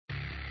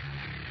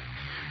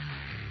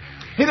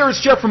Hey there,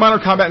 it's Jeff from Modern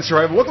Combat and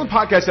Survival. Welcome to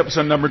podcast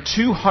episode number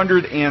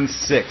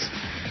 206.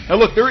 Now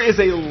look, there is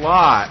a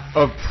lot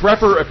of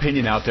prepper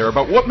opinion out there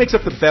about what makes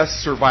up the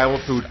best survival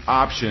food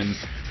option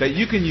that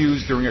you can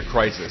use during a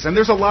crisis. And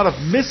there's a lot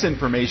of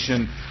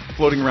misinformation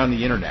floating around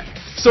the internet.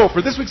 So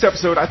for this week's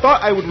episode, I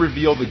thought I would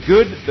reveal the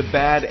good, the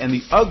bad, and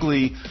the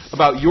ugly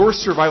about your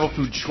survival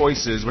food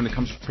choices when it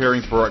comes to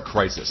preparing for a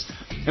crisis.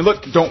 And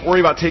look, don't worry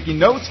about taking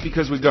notes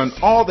because we've done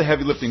all the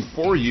heavy lifting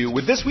for you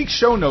with this week's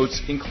show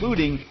notes,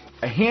 including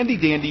a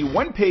handy-dandy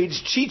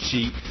one-page cheat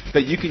sheet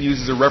that you can use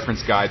as a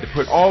reference guide to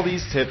put all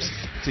these tips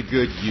to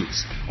good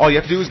use. All you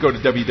have to do is go to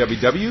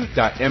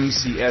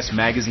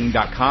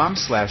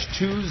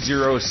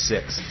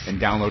www.mcsmagazine.com/206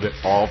 and download it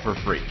all for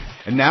free.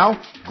 And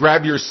now,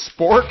 grab your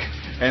spork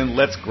and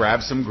let's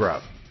grab some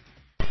grub.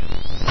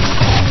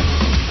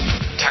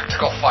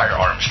 Tactical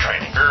firearms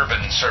training,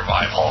 urban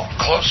survival,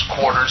 close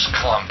quarters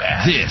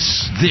combat.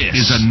 This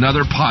is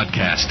another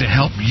podcast to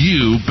help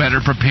you better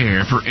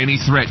prepare for any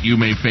threat you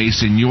may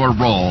face in your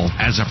role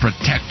as a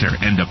protector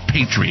and a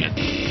patriot.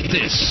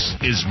 This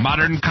is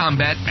Modern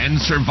Combat and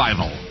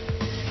Survival.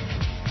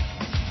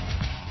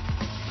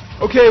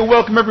 Okay,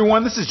 welcome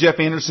everyone. This is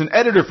Jeff Anderson,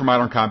 editor for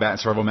Modern Combat and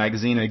Survival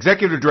Magazine and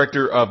executive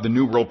director of the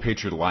New World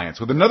Patriot Alliance,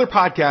 with another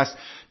podcast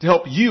to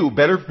help you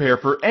better prepare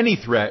for any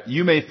threat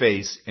you may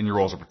face in your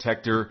role as a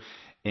protector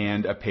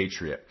and a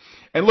patriot.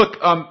 And look,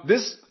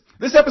 this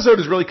episode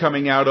is really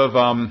coming out of,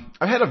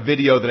 I had a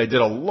video that I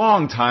did a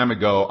long time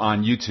ago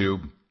on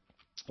YouTube.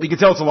 You can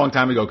tell it's a long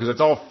time ago because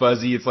it's all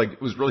fuzzy. It's like,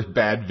 it was really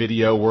bad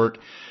video work.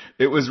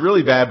 It was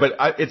really bad, but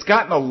it's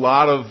gotten a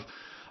lot of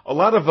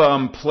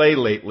play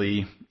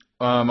lately.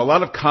 A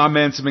lot of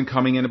comments have been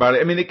coming in about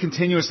it. I mean, it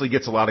continuously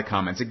gets a lot of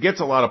comments. It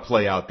gets a lot of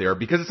play out there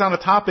because it's on a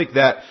topic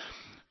that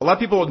a lot of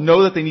people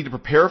know that they need to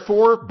prepare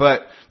for,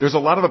 but there's a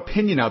lot of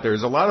opinion out there.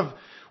 There's a lot of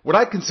what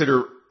I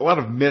consider a lot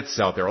of myths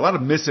out there, a lot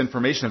of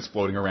misinformation that's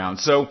floating around.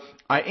 So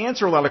I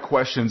answer a lot of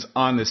questions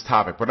on this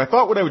topic, but I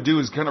thought what I would do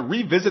is kind of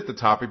revisit the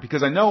topic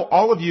because I know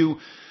all of you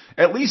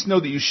at least know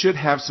that you should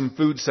have some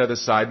food set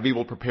aside to be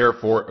able to prepare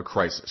for a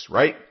crisis,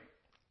 right?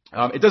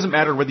 It doesn't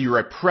matter whether you're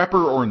a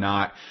prepper or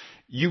not.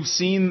 You've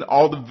seen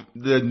all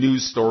the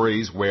news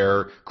stories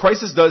where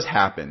crisis does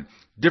happen.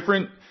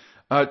 Different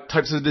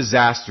types of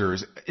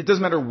disasters. It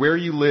doesn't matter where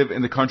you live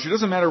in the country. It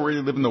doesn't matter where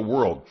you live in the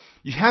world.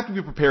 You have to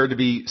be prepared to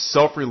be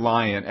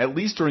self-reliant, at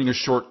least during a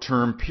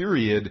short-term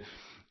period,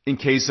 in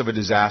case of a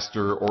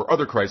disaster or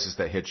other crisis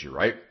that hits you,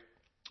 right?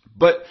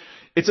 But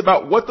it's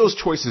about what those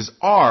choices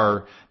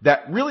are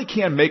that really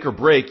can make or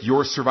break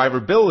your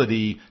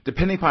survivability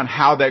depending upon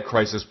how that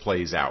crisis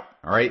plays out.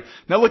 All right.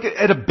 Now look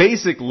at a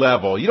basic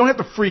level. You don't have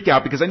to freak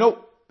out because I know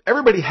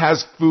everybody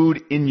has food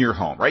in your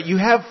home, right? You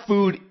have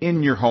food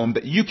in your home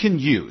that you can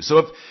use. So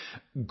if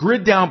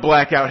grid down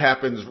blackout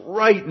happens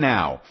right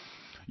now,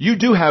 you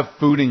do have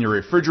food in your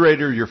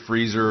refrigerator, your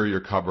freezer,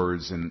 your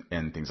cupboards, and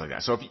things like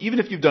that. So even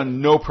if you've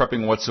done no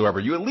prepping whatsoever,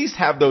 you at least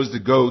have those to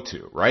go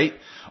to, right?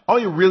 All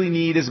you really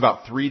need is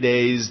about 3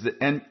 days.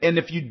 And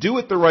if you do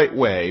it the right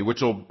way,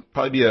 which will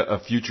probably be a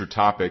future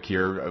topic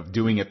here of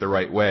doing it the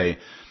right way,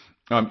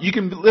 you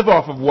can live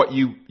off of what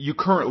you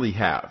currently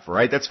have,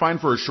 right? That's fine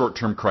for a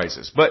short-term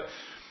crisis. But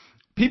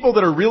people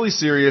that are really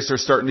serious are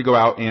starting to go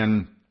out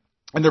and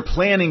they're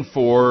planning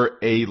for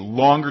a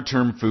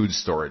longer-term food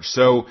storage.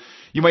 So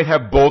you might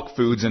have bulk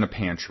foods in a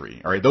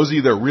pantry, all right? Those of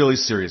you that are really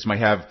serious might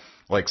have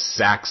like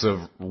sacks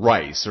of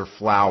rice or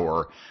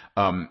flour,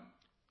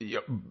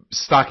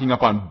 stocking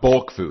up on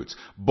bulk foods,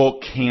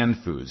 bulk canned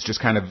foods,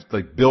 just kind of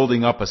like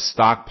building up a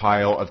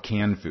stockpile of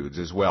canned foods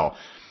as well.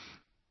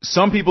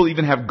 Some people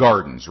even have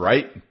gardens,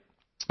 right?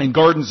 And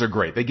gardens are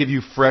great. They give you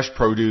fresh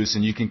produce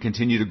and you can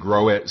continue to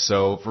grow it.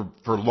 So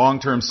for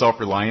long-term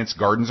self-reliance,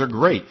 gardens are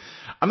great.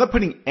 I'm not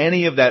putting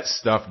any of that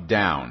stuff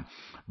down,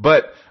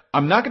 but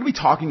I'm not going to be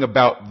talking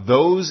about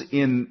those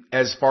in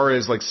as far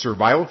as like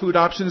survival food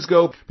options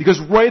go, because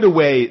right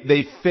away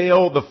they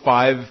fail the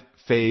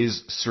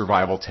 5-phase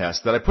survival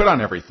test that I put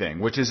on everything,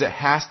 which is it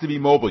has to be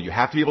mobile. You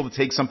have to be able to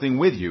take something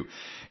with you.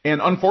 And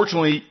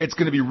unfortunately, it's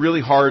going to be really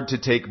hard to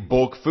take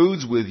bulk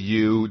foods with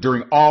you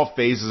during all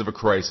phases of a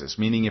crisis,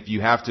 meaning if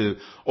you have to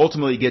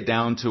ultimately get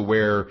down to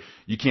where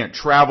you can't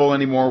travel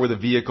anymore with a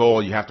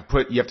vehicle, you have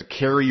to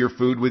carry your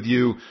food with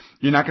you.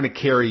 You're not going to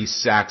carry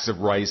sacks of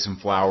rice and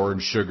flour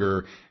and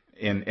sugar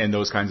and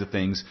those kinds of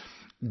things.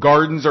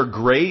 Gardens are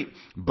great,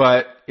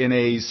 but in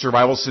a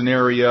survival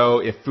scenario,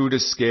 if food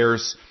is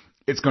scarce,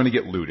 it's going to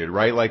get looted,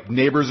 right? Like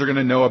neighbors are going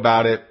to know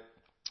about it.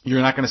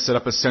 You're not going to set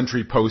up a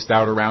sentry post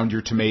out around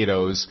your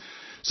tomatoes.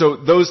 So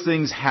those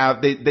things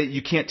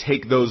you can't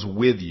take those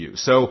with you.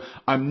 So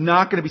I'm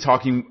not going to be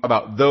talking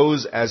about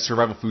those as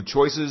survival food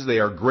choices. They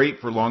are great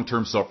for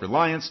long-term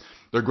self-reliance.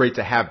 They're great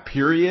to have,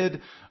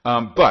 period.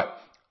 But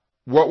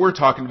what we're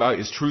talking about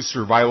is true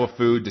survival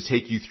food to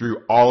take you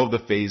through all of the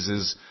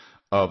phases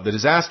of the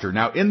disaster.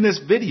 Now, in this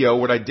video,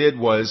 what I did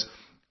was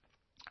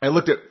I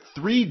looked at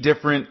 3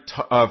 different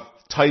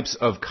types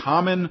of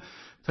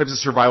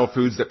survival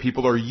foods that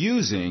people are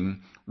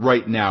using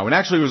right now. And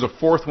actually, there was a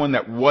fourth one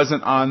that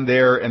wasn't on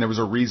there, and there was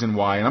a reason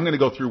why. And I'm going to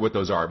go through what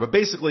those are. But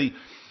basically,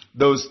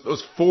 those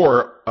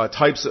four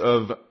types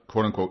of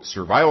quote-unquote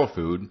survival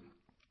food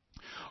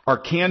are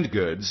canned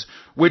goods,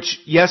 which,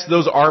 yes,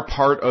 those are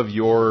part of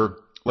your,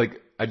 like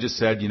I just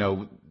said,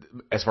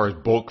 as far as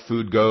bulk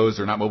food goes,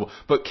 they're not mobile.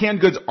 But canned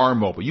goods are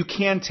mobile. You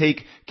can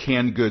take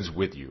canned goods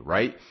with you,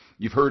 right?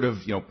 You've heard of,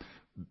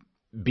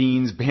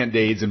 beans,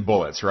 Band-Aids, and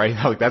bullets, right?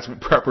 Like that's what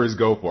preppers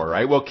go for,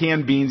 right? Well,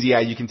 canned beans, yeah,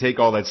 you can take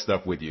all that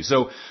stuff with you.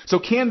 So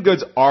canned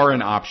goods are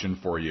an option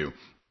for you.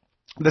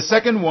 The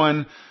second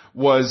one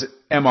was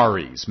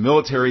MREs,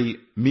 military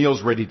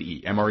meals ready to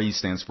eat. MRE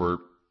stands for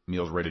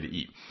meals ready to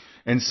eat.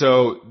 And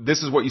so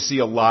this is what you see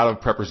a lot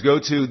of preppers go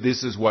to.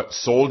 This is what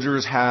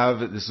soldiers have.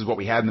 This is what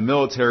we had in the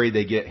military.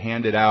 They get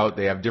handed out.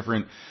 They have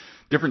different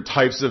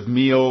types of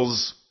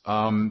meals.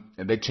 And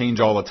they change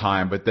all the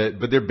time, but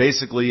they're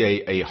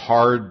basically a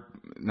hard,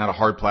 not a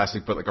hard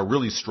plastic, but like a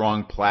really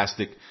strong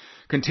plastic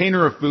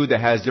container of food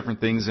that has different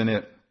things in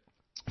it,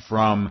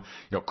 from,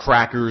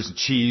 crackers,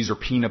 cheese, or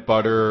peanut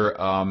butter,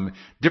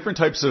 different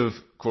types of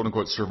quote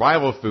unquote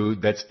survival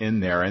food that's in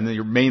there. And then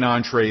your main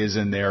entree is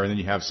in there, and then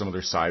you have some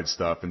other side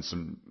stuff and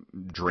some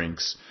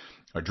drinks,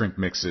 drink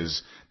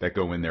mixes that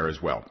go in there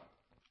as well.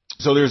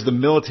 So there's the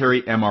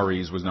military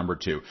MREs was number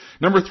 2.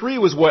 Number 3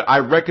 was what I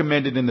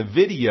recommended in the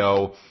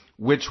video,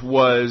 which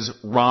was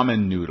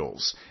ramen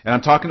noodles. And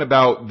I'm talking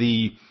about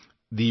the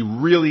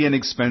really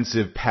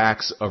inexpensive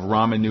packs of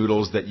ramen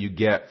noodles that you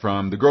get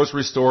from the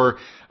grocery store.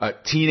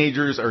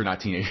 Teenagers, or not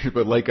teenagers,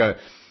 but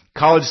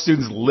college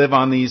students live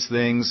on these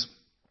things.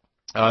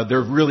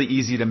 They're really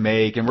easy to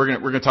make, and we're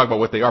gonna talk about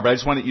what they are, but I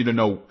just wanted you to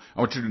know,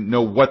 I want you to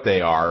know what they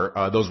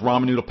are. Those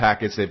ramen noodle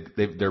packets,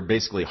 they're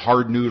basically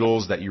hard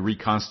noodles that you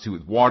reconstitute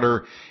with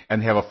water,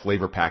 and they have a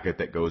flavor packet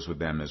that goes with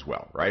them as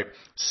well, right?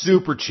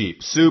 Super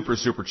cheap,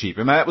 super cheap.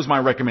 And that was my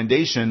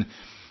recommendation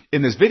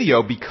in this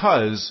video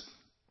because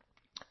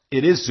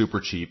it is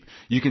super cheap.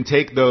 You can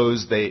take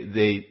those,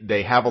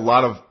 they have a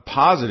lot of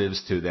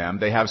positives to them.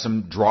 They have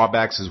some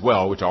drawbacks as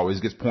well, which always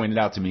gets pointed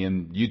out to me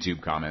in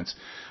YouTube comments.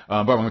 But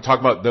I'm going to talk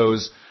about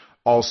those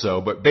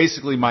also. But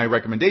basically my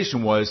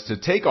recommendation was to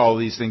take all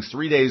these things,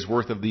 3 days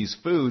worth of these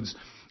foods,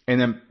 and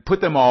then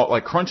put them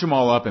all, crunch them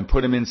all up and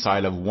put them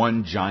inside of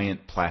one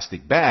giant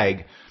plastic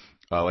bag,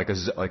 like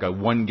a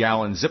 1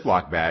 gallon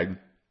Ziploc bag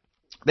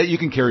that you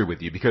can carry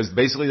with you, because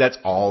basically that's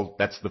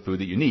the food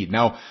that you need.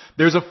 Now,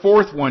 there's a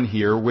fourth one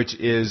here, which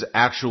is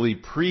actually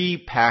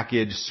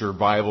pre-packaged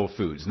survival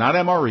foods. Not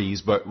MREs,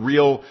 but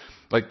real,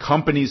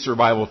 company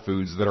survival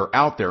foods that are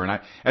out there.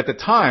 And at the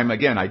time,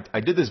 again,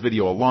 I did this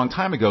video a long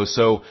time ago,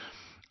 so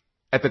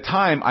at the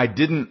time I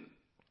didn't,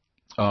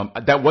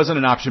 that wasn't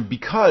an option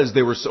because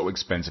they were so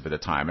expensive at the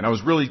time. And I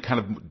was really kind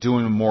of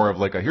doing more of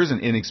here's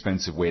an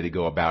inexpensive way to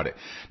go about it.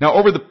 Now,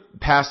 over the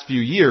past few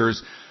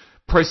years,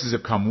 prices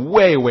have come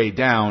way, way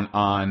down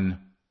on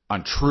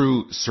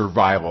true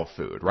survival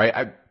food,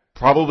 right?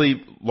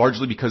 Probably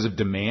largely because of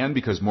demand,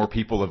 because more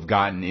people have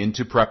gotten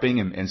into prepping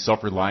and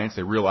self-reliance.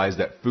 They realize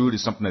that food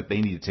is something that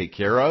they need to take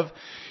care of.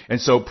 And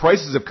so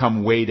prices have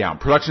come way down.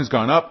 Production's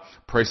gone up,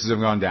 prices have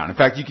gone down. In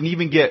fact, you can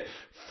even get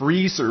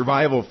free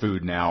survival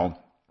food now.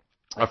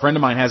 A friend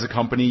of mine has a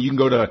company. You can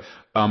go to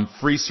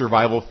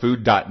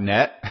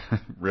freesurvivalfood.net.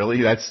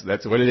 Really?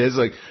 That's what it is,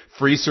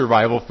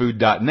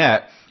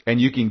 freesurvivalfood.net. And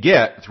you can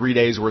get 3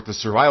 days worth of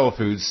survival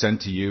foods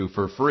sent to you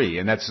for free.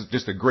 And that's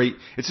just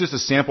it's just a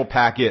sample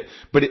packet,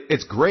 but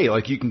it's great.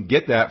 You can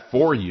get that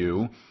for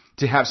you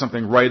to have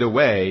something right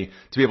away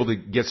to be able to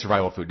get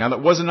survival food. Now,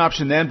 that was an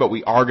option then, but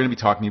we are going to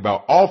be talking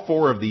about all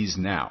 4 of these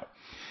now.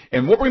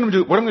 And what I'm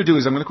going to do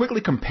is I'm going to quickly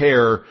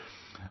compare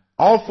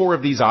all 4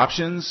 of these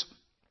options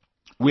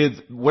with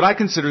what I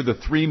consider the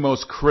 3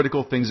 most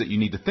critical things that you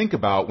need to think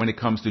about when it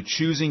comes to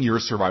choosing your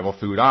survival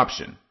food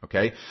option.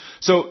 Okay?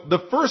 So the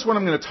first one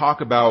I'm going to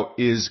talk about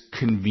is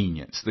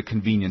convenience, the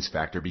convenience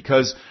factor,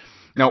 because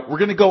now we're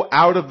going to go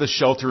out of the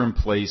shelter in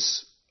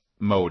place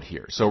mode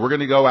here. So we're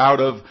going to go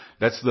out of,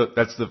 that's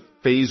the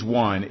phase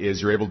 1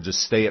 is you're able to just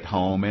stay at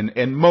home,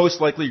 and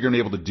most likely you're going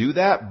to be able to do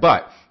that,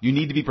 but you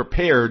need to be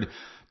prepared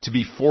to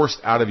be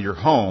forced out of your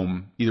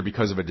home, either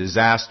because of a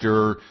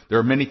disaster. There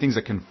are many things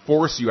that can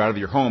force you out of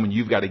your home, and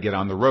you've got to get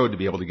on the road to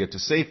be able to get to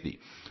safety.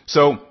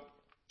 So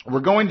we're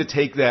going to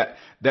take that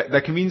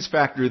convenience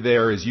factor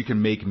there is you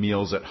can make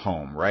meals at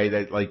home,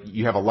 right?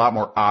 You have a lot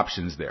more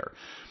options there.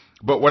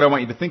 But what I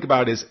want you to think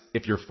about is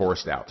if you're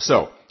forced out.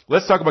 So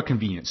let's talk about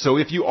convenience. So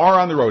if you are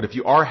on the road, if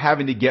you are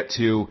having to get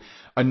to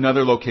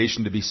another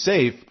location to be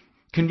safe,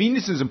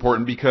 convenience is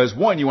important because,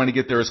 one, you want to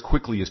get there as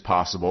quickly as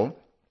possible.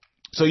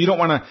 So you don't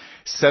want to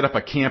set up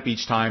a camp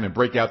each time and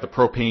break out the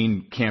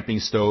propane camping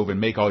stove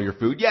and make all your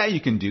food. Yeah, you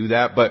can do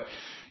that, but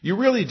you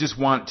really just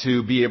want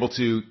to be able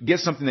to get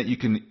something that you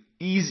can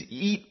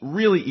eat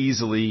really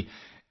easily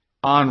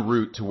en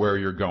route to where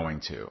you're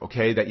going to.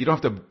 Okay, that you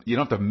don't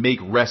have to make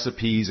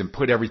recipes and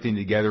put everything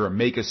together or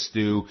make a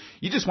stew.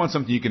 You just want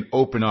something you can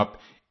open up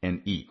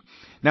and eat.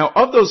 Now,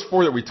 of those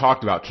 4 that we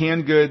talked about,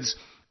 canned goods,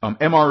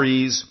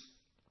 MREs,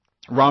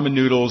 ramen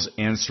noodles,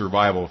 and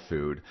survival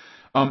food,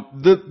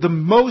 The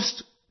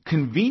most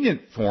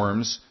convenient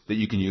forms that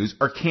you can use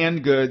are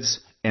canned goods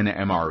and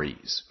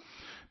MREs.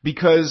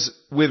 Because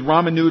with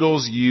ramen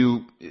noodles,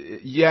 you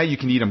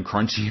can eat them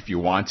crunchy if you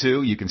want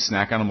to. You can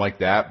snack on them like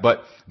that,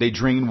 but they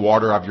drain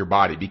water out of your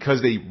body.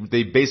 Because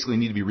they basically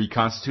need to be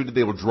reconstituted,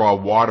 they will draw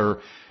water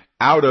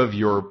out of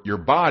your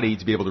body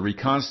to be able to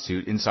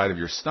reconstitute inside of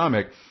your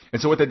stomach.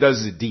 And so what that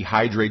does is it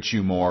dehydrates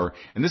you more.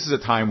 And this is a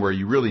time where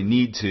you really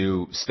need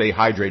to stay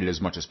hydrated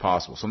as much as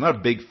possible. So I'm not a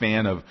big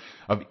fan of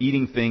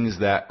eating things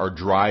that are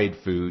dried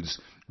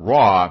foods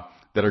raw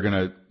that are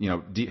going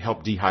to,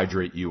 help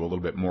dehydrate you a little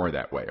bit more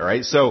that way. All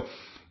right. So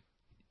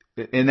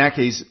in that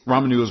case,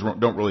 ramen noodles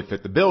don't really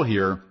fit the bill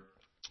here.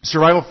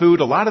 Survival food,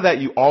 a lot of that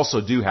you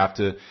also do have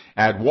to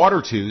add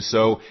water to.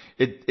 So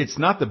it's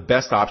not the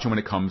best option when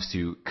it comes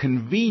to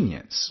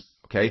convenience.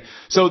 Okay.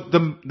 So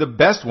the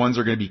best ones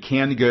are going to be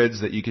canned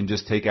goods that you can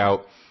just take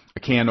out a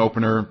can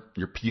opener,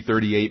 your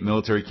P38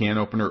 military can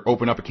opener,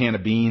 open up a can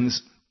of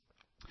beans,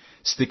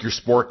 stick your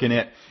spork in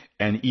it,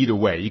 and eat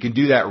away. You can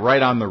do that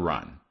right on the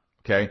run.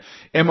 Okay.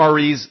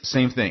 MREs,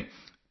 same thing.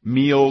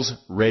 Meals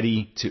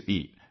ready to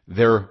eat.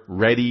 They're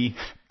ready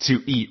to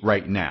eat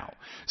right now.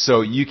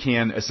 So you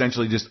can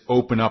essentially just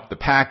open up the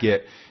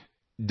packet,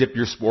 dip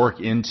your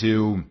spork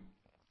into,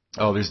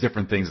 there's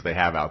different things that they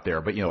have out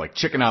there, but like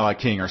chicken a la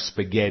king or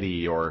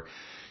spaghetti or,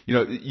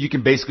 you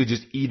can basically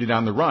just eat it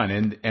on the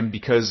run. And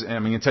because, I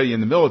can tell you in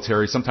the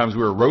military, sometimes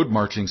we were road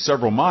marching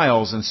several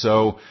miles. And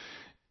so,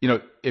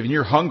 if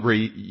you're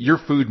hungry, your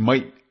food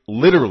might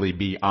literally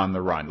be on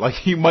the run.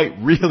 Like you might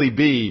really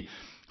be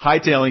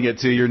hightailing it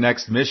to your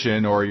next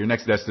mission or your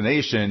next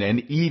destination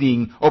and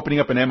opening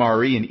up an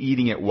MRE and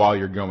eating it while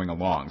you're going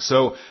along.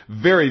 So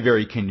very,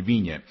 very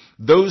convenient.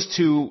 Those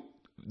two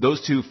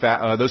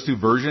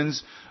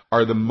versions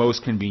are the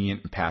most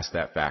convenient past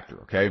that factor.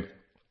 Okay.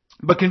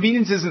 But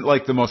convenience isn't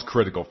like the most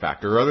critical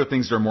factor. There are other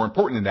things that are more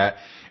important than that.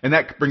 And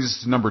that brings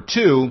us to number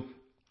 2,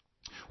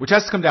 which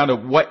has to come down to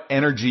what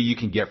energy you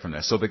can get from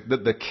this. So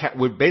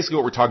basically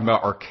what we're talking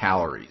about are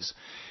calories.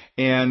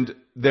 And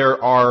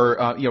there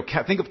are,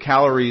 think of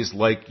calories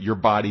like your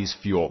body's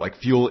fuel, like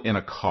fuel in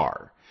a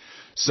car.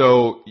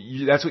 So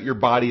that's what your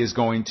body is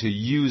going to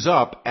use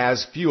up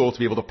as fuel to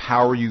be able to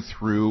power you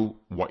through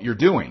what you're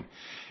doing.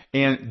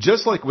 And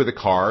just like with a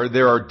car,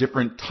 there are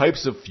different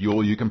types of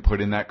fuel you can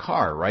put in that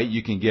car, right?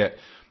 You can get,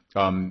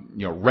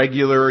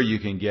 regular, you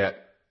can get,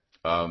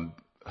 I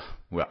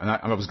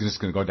was just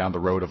going to go down the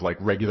road of like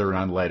regular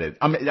and unleaded.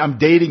 I'm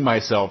dating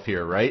myself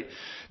here, right?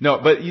 No,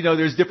 but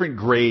there's different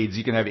grades.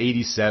 You can have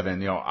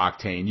 87,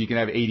 octane. You can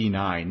have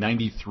 89,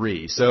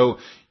 93. So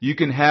you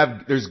can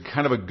have, there's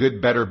kind of a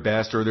good, better,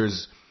 best, or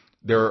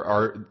there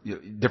are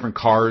different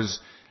cars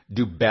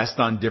do best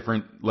on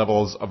different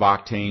levels of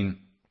octane.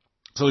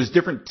 So there's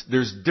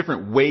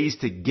different ways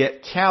to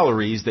get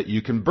calories that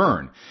you can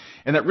burn.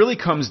 And that really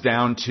comes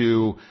down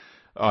to,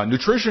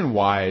 nutrition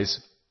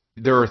wise,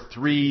 there are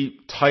 3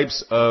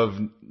 types of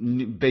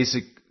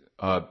basic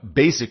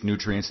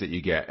nutrients that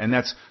you get, and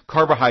that's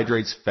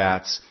carbohydrates,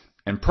 fats,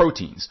 and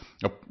proteins.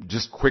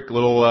 Just quick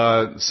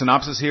little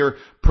synopsis here.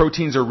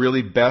 Proteins are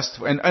really best,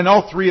 and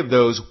all 3 of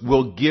those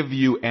will give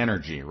you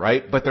energy,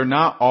 right? But they're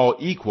not all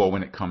equal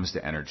when it comes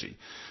to energy.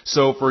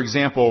 So, for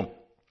example,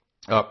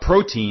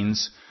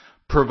 proteins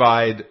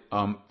provide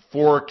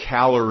 4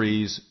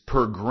 calories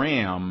per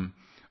gram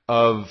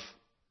of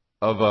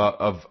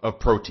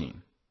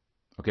protein.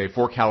 Okay,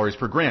 4 calories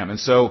per gram. And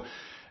so,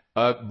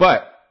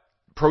 but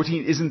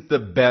protein isn't the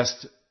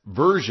best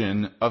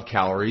version of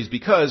calories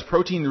because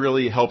protein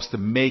really helps to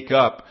make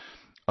up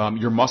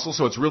your muscle.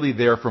 So it's really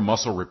there for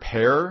muscle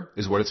repair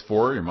is what it's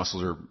for. Your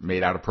muscles are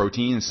made out of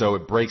protein. And so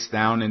it breaks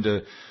down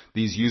into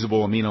these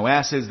usable amino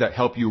acids that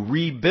help you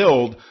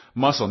rebuild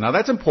muscle. Now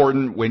that's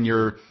important when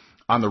you're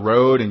on the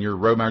road and you're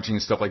road marching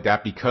and stuff like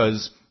that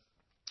because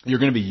you're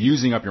going to be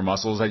using up your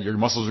muscles. Your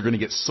muscles are going to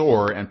get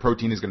sore, and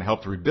protein is going to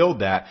help to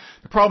rebuild that.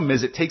 The problem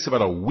is it takes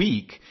about a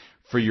week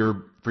for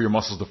your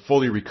muscles to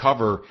fully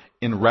recover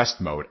in rest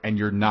mode, and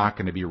you're not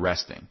going to be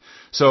resting.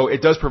 So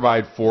it does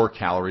provide 4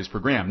 calories per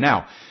gram.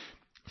 Now,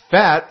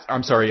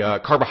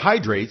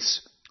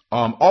 carbohydrates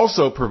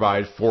also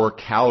provide 4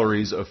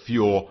 calories of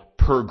fuel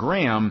per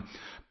gram,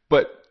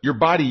 but your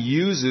body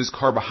uses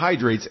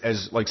carbohydrates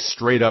as like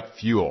straight up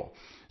fuel.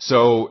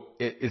 So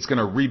it's going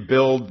to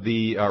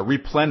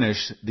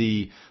replenish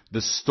the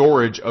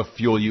storage of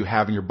fuel you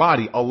have in your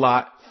body a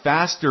lot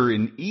faster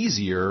and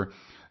easier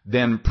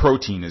than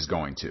protein is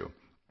going to.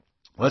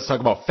 Let's talk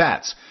about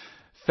fats.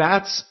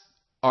 Fats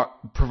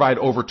provide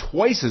over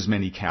twice as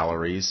many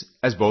calories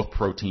as both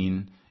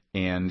protein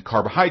and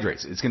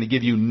carbohydrates. It's going to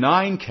give you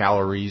 9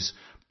 calories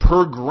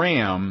per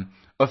gram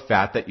of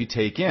fat that you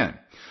take in.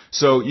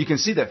 So you can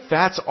see that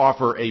fats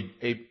offer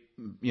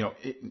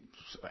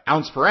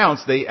ounce per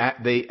ounce, they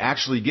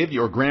actually give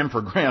you, or gram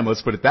for gram,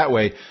 let's put it that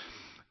way,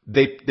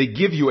 they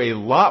give you a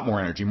lot more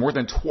energy, more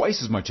than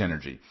twice as much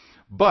energy.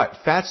 But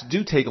fats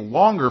do take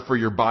longer for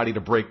your body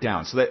to break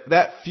down. So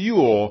that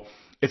fuel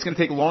it's going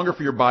to take longer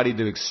for your body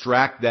to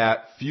extract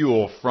that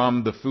fuel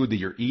from the food that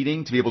you're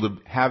eating to be able to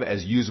have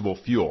as usable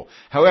fuel.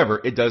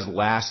 However, it does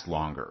last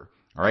longer.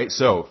 All right,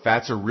 so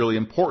fats are really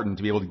important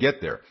to be able to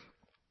get there.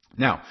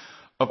 Now,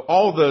 of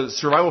all the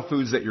survival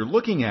foods that you're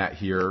looking at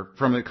here,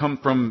 from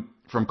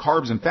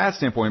carbs and fat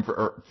standpoint,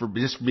 for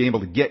just being able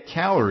to get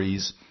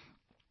calories,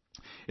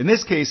 in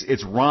this case,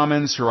 it's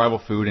ramen,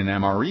 survival food, and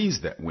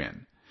MREs that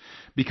win.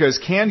 Because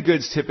canned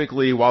goods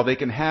typically, while they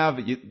can have,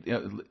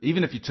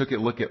 even if you took a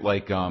look at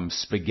like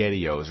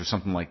SpaghettiOs or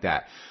something like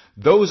that,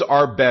 those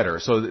are better.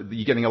 So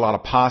you're getting a lot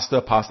of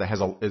pasta. Pasta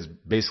is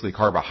basically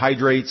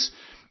carbohydrates,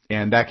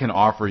 and that can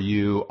offer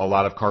you a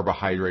lot of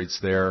carbohydrates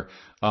there.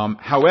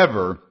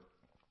 However,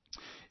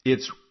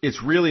 it's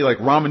really like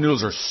ramen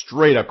noodles are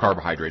straight up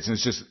carbohydrates, and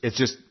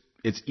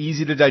it's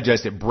easy to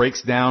digest. It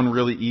breaks down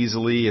really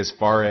easily as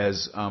far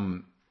as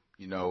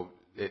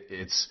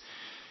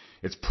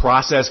it's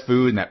processed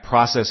food, and that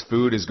processed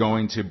food is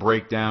going to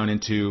break down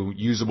into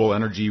usable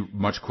energy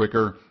much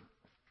quicker.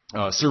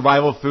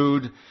 Survival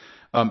food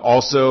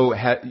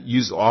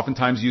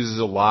oftentimes uses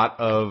a lot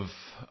of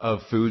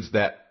foods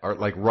that are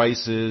like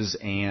rices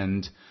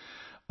and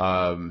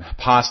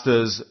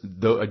pastas.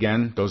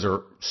 Again, those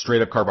are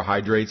straight up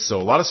carbohydrates.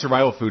 So a lot of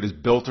survival food is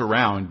built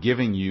around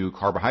giving you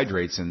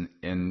carbohydrates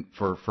and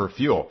for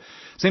fuel.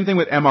 Same thing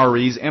with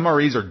MREs.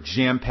 MREs are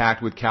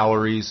jam-packed with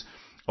calories,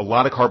 a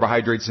lot of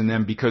carbohydrates in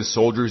them, because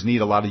soldiers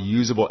need a lot of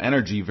usable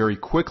energy very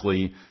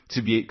quickly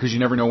because you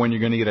never know when you're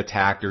going to get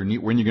attacked or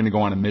when you're going to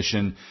go on a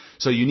mission.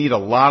 So you need a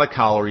lot of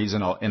calories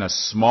in a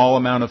small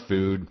amount of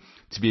food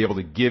to be able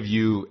to give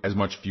you as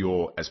much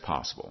fuel as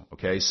possible.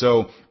 Okay,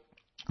 so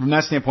from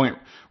that standpoint,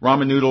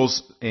 ramen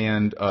noodles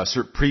and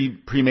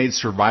pre-made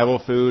survival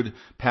food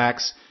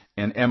packs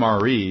and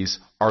MREs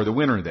are the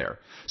winner there.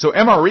 So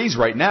MREs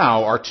right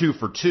now are 2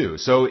 for 2.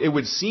 So it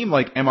would seem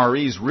like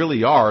MREs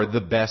really are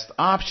the best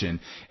option.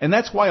 And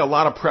that's why a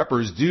lot of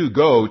preppers do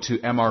go to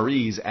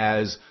MREs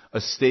as a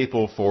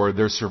staple for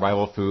their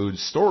survival food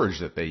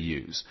storage that they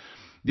use.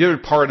 The other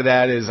part of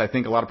that is I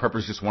think a lot of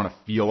preppers just want to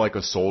feel like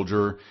a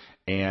soldier,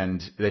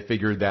 and they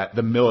figure that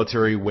the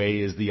military way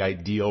is the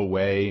ideal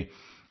way.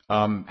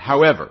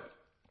 However,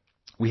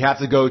 we have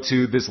to go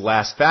to this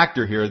last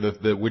factor here,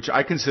 which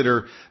I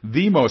consider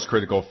the most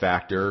critical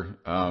factor.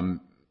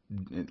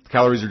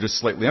 Calories are just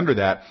slightly under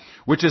that,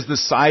 which is the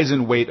size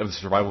and weight of the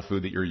survival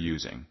food that you're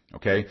using.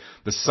 Okay,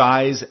 the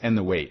size and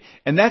the weight,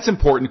 and that's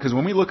important because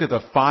when we look at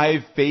the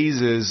 5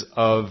 phases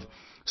of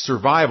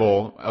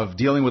survival of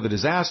dealing with a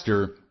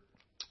disaster,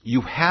 you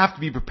have to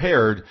be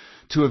prepared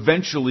to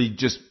eventually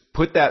just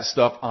put that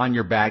stuff on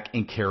your back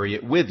and carry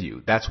it with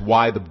you. That's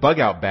why the bug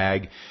out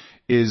bag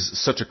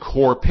is such a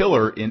core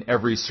pillar in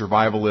every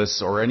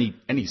survivalist or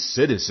any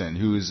citizen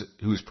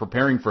who's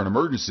preparing for an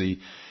emergency.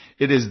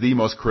 It is the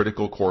most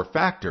critical core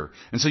factor.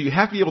 And so you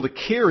have to be able to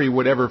carry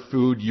whatever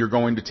food you're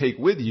going to take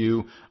with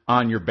you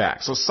on your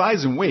back. So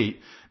size and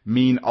weight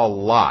mean a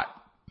lot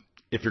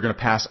if you're going to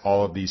pass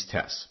all of these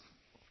tests.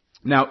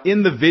 Now,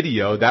 in the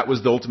video, that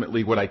was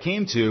ultimately what I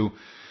came to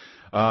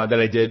that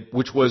I did,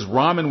 which was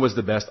ramen was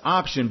the best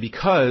option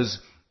because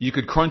you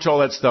could crunch all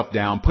that stuff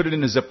down, put it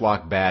in a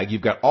Ziploc bag.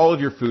 You've got all of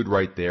your food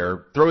right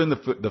there. Throw in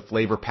the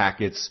flavor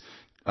packets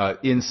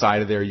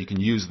inside of there. You can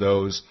use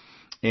those.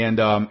 And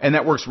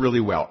that works really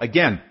well.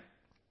 Again,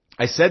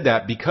 I said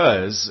that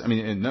because,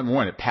 number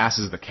one, it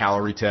passes the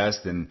calorie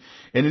test and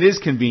it is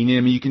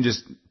convenient. You can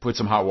just put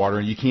some hot water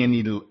in. You can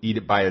eat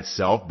it by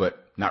itself, but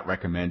not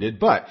recommended.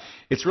 But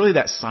it's really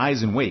that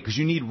size and weight because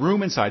you need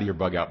room inside of your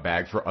bug out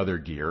bag for other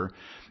gear.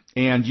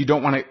 And you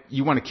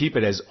want to keep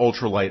it as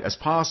ultralight as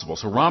possible.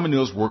 So ramen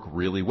noodles work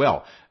really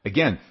well.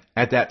 Again,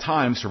 at that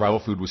time, survival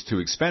food was too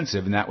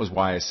expensive, and that was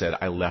why I said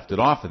I left it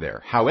off of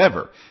there.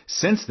 However,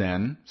 since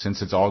then,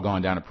 since it's all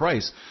gone down in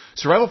price,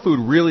 survival food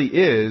really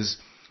is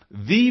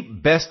the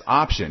best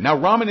option. Now,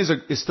 ramen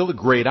is still a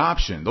great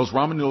option. Those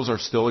ramen noodles are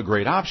still a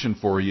great option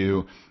for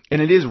you,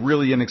 and it is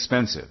really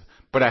inexpensive.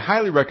 But I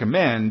highly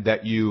recommend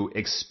that you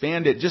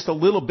expand it just a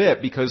little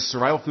bit because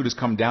survival food has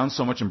come down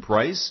so much in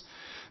price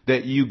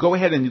that you go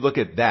ahead and you look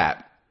at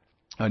that.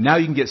 Now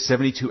you can get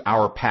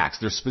 72-hour packs.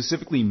 They're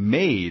specifically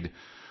made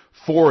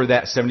for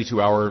that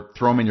 72-hour,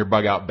 throw them in your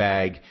bug-out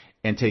bag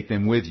and take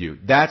them with you.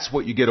 That's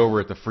what you get over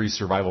at the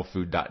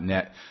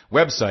freesurvivalfood.net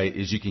website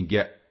is you can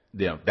get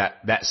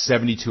that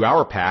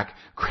 72-hour pack,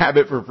 grab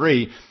it for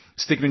free,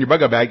 stick it in your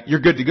bug-out bag, you're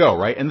good to go,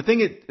 right? And the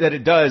thing that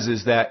it does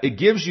is that it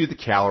gives you the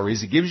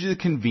calories, it gives you the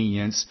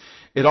convenience,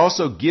 it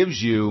also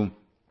gives you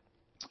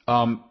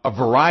a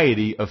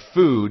variety of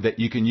food that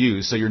you can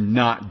use so you're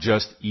not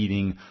just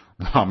eating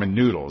ramen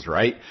noodles,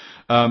 right?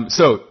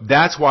 So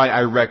that's why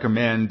I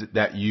recommend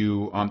that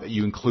you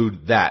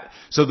include that.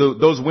 So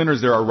those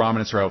winners there are ramen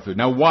and survival food.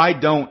 Now, why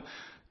don't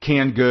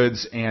canned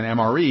goods and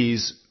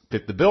MREs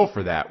fit the bill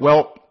for that?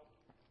 Well,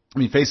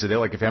 face it,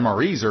 like if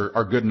MREs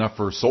are good enough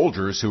for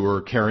soldiers who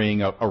are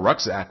carrying a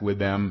rucksack with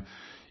them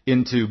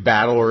into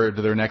battle or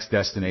to their next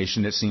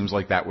destination, it seems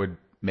like that would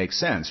make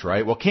sense,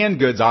 right? Well, canned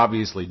goods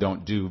obviously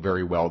don't do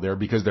very well there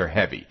because they're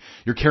heavy.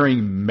 You're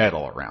carrying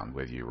metal around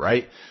with you,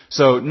 right?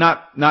 So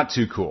not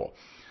too cool.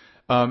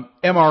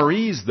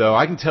 MREs, though,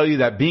 I can tell you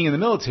that being in the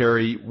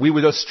military, we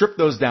would strip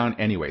those down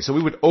anyway. So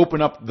we would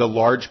open up the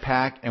large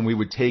pack and we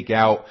would take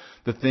out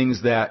the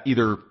things that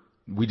either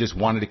we just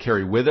wanted to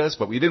carry with us,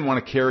 but we didn't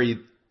want to carry,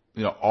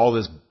 all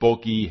this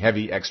bulky,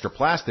 heavy extra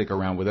plastic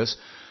around with us.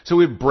 So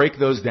we'd break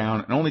those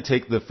down and only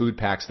take the food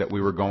packs that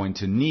we were going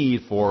to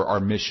need for our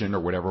mission or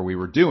whatever we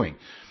were doing.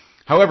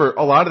 However,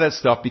 a lot of that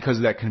stuff, because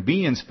of that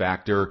convenience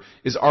factor,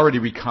 is already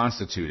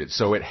reconstituted.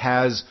 So it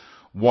has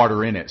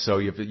water in it. So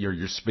if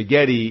your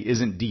spaghetti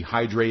isn't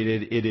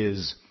dehydrated,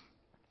 it's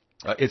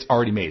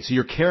already made. So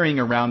you're carrying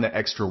around the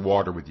extra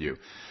water with you.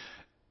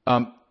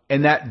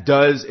 And it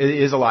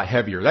is a lot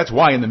heavier. That's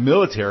why in the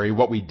military,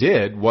 what we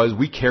did was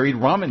we carried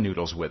ramen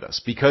noodles with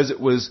us because it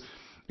was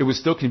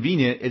still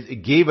convenient.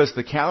 It gave us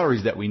the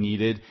calories that we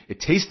needed. It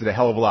tasted a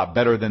hell of a lot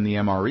better than the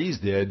MREs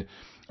did,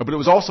 but it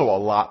was also a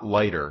lot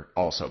lighter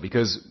also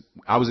because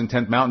I was in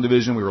 10th Mountain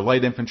Division. We were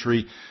light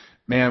infantry.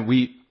 Man,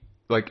 we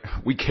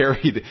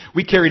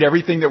carried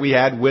everything that we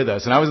had with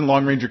us. And I was in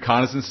long range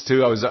reconnaissance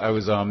too. I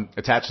was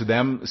attached to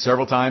them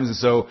several times. And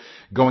so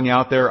going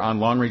out there on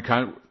long range,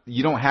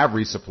 you don't have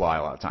resupply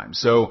a lot of times.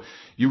 So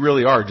you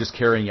really are just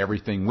carrying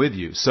everything with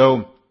you.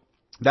 So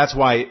that's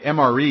why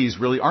MREs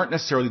really aren't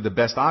necessarily the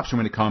best option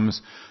when it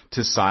comes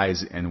to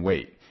size and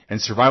weight. And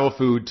survival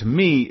food to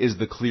me is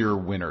the clear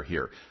winner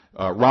here.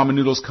 Ramen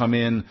noodles come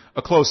in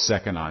a close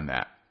second on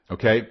that.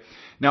 Okay.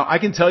 Now, I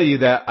can tell you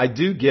that I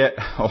do get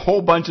a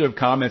whole bunch of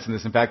comments in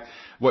this. In fact,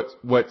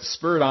 what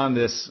spurred on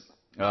this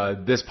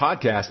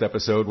podcast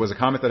episode was a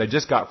comment that I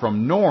just got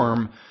from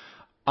Norm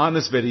on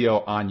this video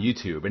on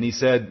YouTube. And he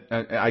said,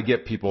 I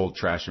get people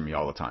trashing me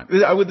all the time.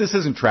 This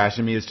isn't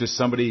trashing me. It's just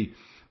somebody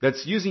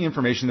that's using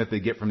information that they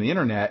get from the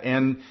internet.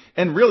 And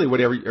really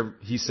whatever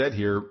he said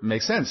here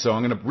makes sense. So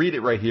I'm going to read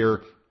it right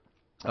here.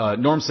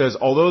 Norm says,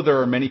 although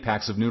there are many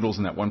packs of noodles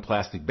in that one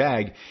plastic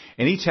bag,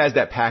 and each has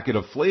that packet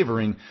of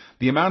flavoring,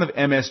 the amount of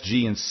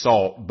MSG and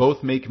salt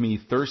both make me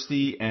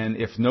thirsty, and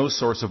if no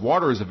source of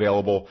water is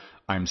available,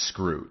 I'm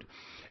screwed.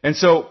 And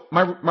so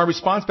my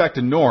response back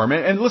to Norm,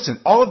 and listen,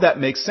 all of that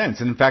makes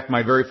sense. And in fact,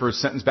 my very first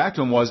sentence back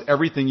to him was,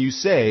 everything you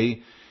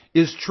say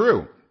is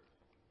true.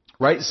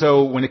 Right?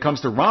 So when it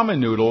comes to ramen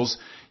noodles,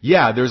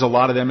 yeah, there's a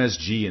lot of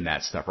MSG in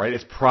that stuff, right?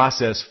 It's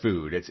processed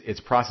food. It's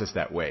processed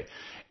that way.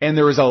 And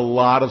there is a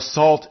lot of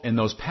salt in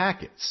those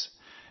packets.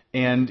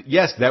 And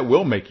yes, that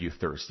will make you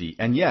thirsty.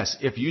 And yes,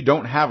 if you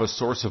don't have a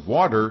source of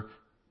water,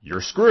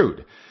 you're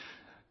screwed.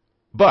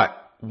 But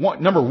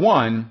number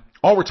one,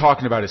 all we're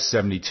talking about is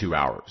 72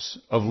 hours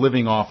of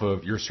living off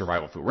of your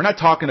survival food. We're not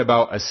talking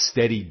about a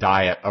steady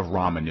diet of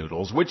ramen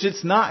noodles, which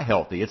it's not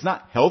healthy. It's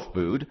not health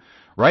food,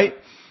 right?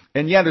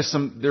 And yeah,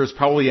 there's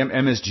probably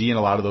MSG in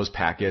a lot of those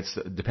packets,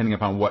 depending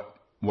upon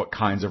what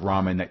kinds of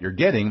ramen that you're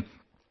getting.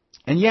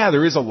 And yeah,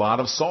 there is a lot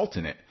of salt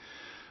in it.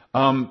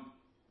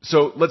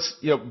 So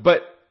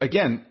but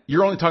again,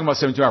 you're only talking about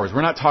 72 hours.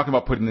 We're not talking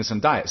about putting this on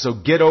diet. So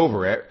get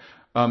over it.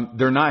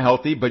 They're not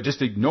healthy, but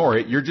just ignore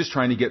it. You're just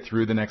trying to get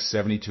through the next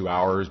 72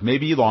 hours,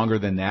 maybe longer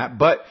than that,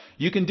 but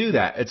you can do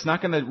that. It's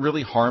not going to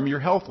really harm your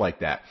health like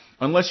that.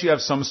 Unless you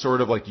have some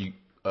sort of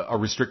a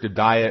restricted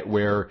diet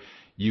where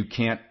you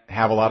can't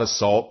have a lot of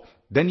salt,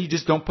 then you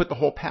just don't put the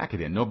whole packet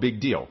in. No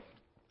big deal.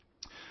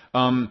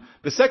 The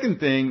second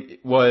thing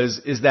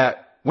is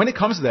that when it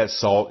comes to that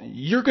salt,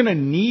 you're going to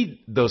need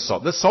those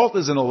salt. The salt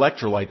is an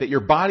electrolyte that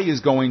your body is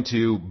going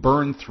to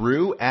burn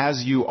through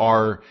as you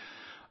are,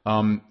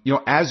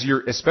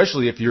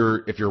 especially if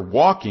you're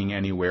walking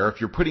anywhere,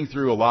 if you're putting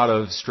through a lot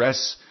of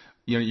stress,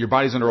 your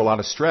body's under a lot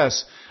of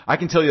stress. I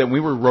can tell you that when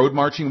we were road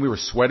marching, we were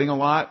sweating a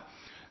lot.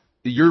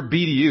 Your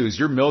BDUs,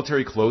 your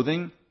military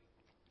clothing,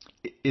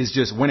 is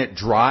just when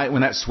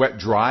that sweat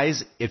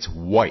dries, it's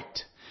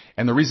white.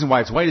 And the reason why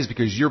it's white is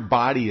because your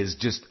body is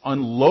just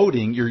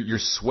unloading, you're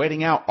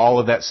sweating out all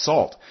of that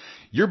salt.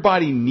 Your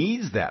body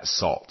needs that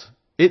salt.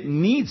 It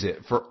needs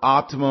it for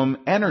optimum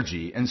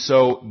energy. And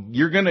so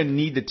you're going to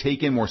need to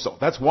take in more salt.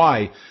 That's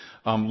why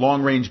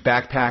long-range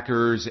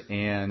backpackers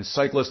and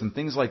cyclists and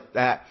things like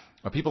that,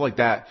 people like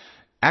that,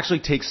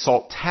 actually take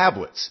salt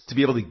tablets to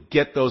be able to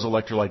get those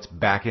electrolytes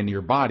back into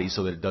your body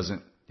so that it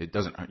doesn't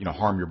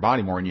harm your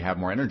body more and you have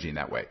more energy in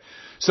that way.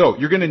 So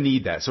you're going to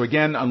need that. So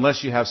again,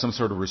 unless you have some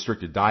sort of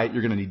restricted diet,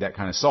 you're going to need that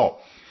kind of salt.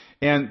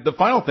 And the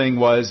final thing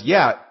was,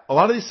 a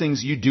lot of these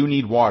things you do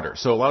need water.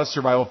 So a lot of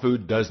survival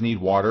food does need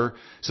water.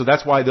 So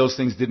that's why those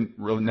things didn't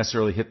really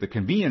necessarily hit the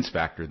convenience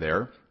factor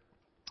there.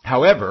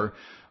 However,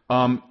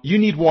 you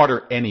need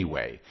water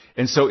anyway.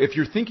 And so if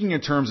you're thinking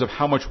in terms of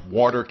how much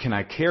water can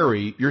I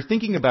carry, you're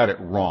thinking about it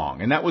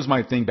wrong. And that was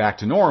my thing back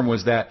to Norm,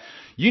 was that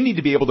you need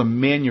to be able to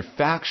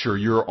manufacture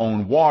your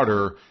own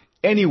water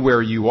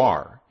anywhere you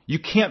are. You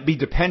can't be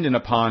dependent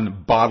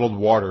upon bottled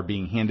water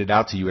being handed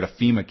out to you at a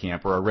FEMA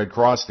camp or a Red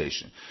Cross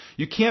station.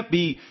 You can't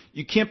be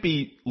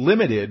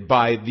limited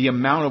by the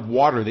amount of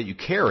water that you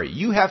carry.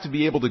 You have to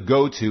be able to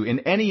go to, in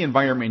any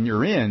environment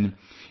you're in,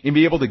 and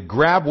be able to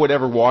grab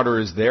whatever water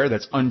is there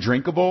that's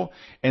undrinkable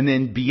and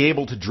then be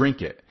able to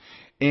drink it.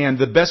 And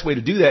the best way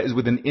to do that is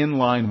with an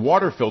inline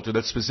water filter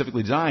that's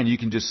specifically designed. You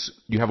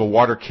have a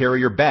water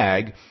carrier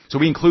bag. So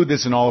we include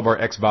this in all of our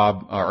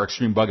XBOB, our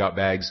Extreme Bug Out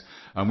bags.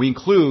 We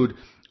include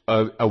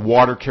a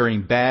water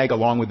carrying bag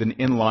along with an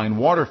inline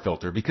water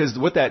filter, because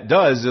what that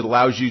does, it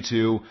allows you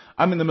to,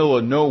 I'm in the middle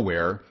of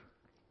nowhere,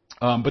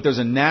 but there's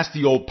a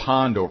nasty old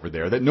pond over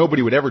there that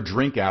nobody would ever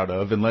drink out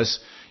of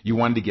unless you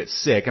wanted to get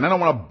sick. And I don't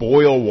want to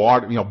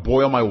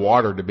boil my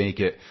water to make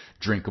it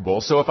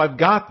drinkable. So if I've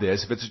got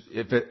this,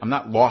 I'm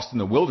not lost in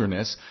the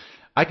wilderness,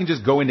 I can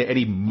just go into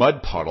any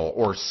mud puddle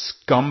or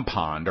scum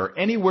pond or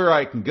anywhere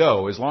I can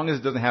go, as long as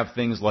it doesn't have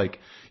things like,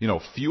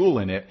 fuel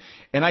in it.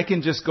 And I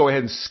can just go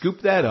ahead and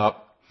scoop that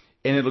up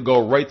and it'll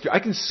go right through. I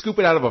can scoop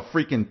it out of a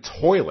freaking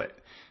toilet.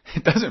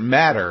 It doesn't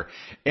matter.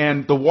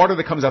 And the water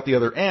that comes out the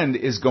other end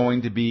is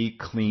going to be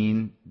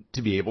clean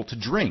to be able to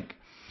drink.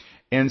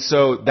 And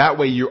so that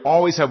way you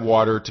always have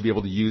water to be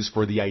able to use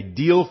for the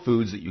ideal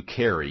foods that you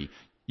carry.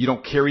 You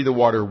don't carry the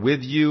water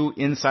with you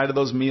inside of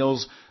those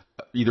meals,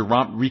 either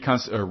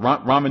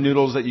ramen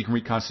noodles that you can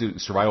reconstitute in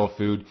survival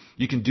food.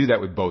 You can do that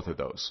with both of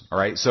those. All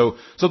right. So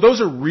those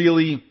are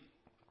really,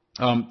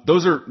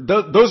 those are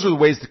the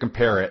ways to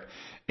compare it.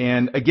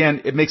 And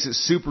again, it makes it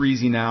super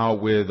easy now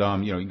with, you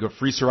can go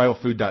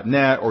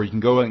freesurvivalfood.net, or you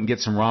can go and get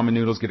some ramen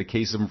noodles, get a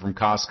case of them from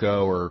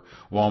Costco or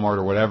Walmart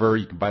or whatever.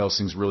 You can buy those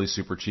things really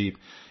super cheap.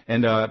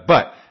 And,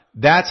 but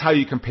that's how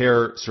you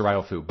compare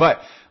survival food. But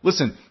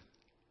listen,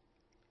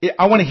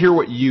 I want to hear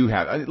what you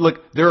have.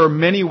 Look, there are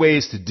many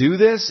ways to do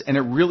this, and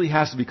it really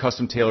has to be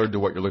custom tailored to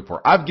what you're looking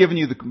for. I've given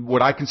you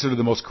what I consider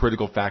the most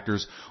critical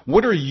factors.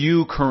 What are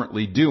you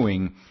currently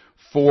doing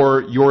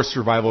for your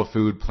survival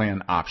food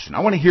plan option? I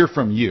want to hear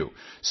from you.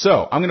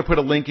 So I'm going to put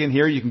a link in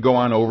here. You can go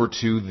on over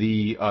to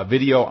the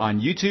video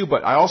on YouTube,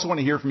 but I also want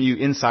to hear from you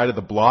inside of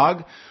the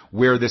blog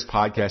where this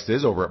podcast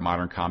is, over at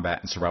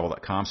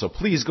moderncombatandsurvival.com. So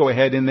please go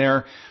ahead in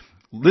there,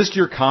 list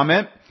your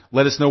comment,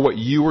 let us know what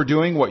you are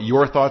doing, what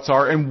your thoughts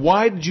are, and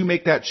why did you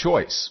make that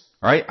choice?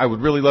 All right, I would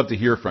really love to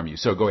hear from you.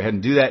 So go ahead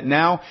and do that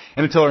now.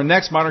 And until our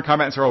next Modern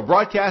Combat and Survival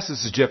broadcast,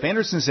 this is Jeff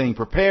Anderson saying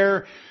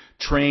prepare,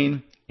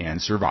 train,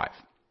 and survive.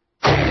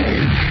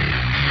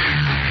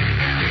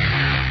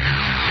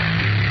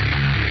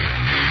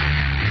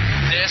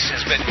 This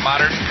has been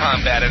Modern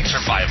Combat and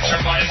Survival.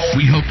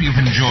 We hope you've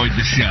enjoyed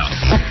the show.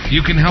 You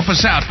can help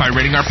us out by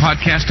rating our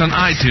podcast on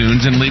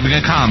iTunes and leaving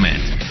a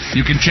comment.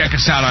 You can check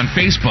us out on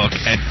Facebook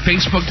at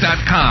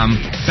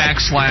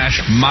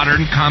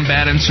facebook.com/Modern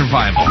Combat and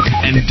Survival.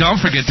 And don't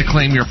forget to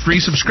claim your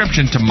free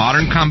subscription to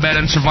Modern Combat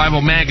and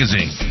Survival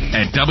magazine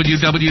at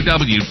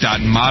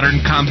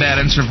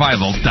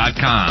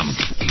www.moderncombatandsurvival.com.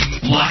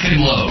 Lock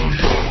and load.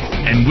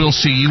 And we'll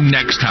see you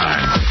next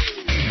time.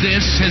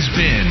 This has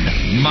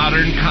been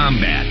Modern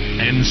Combat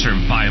and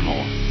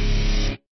Survival.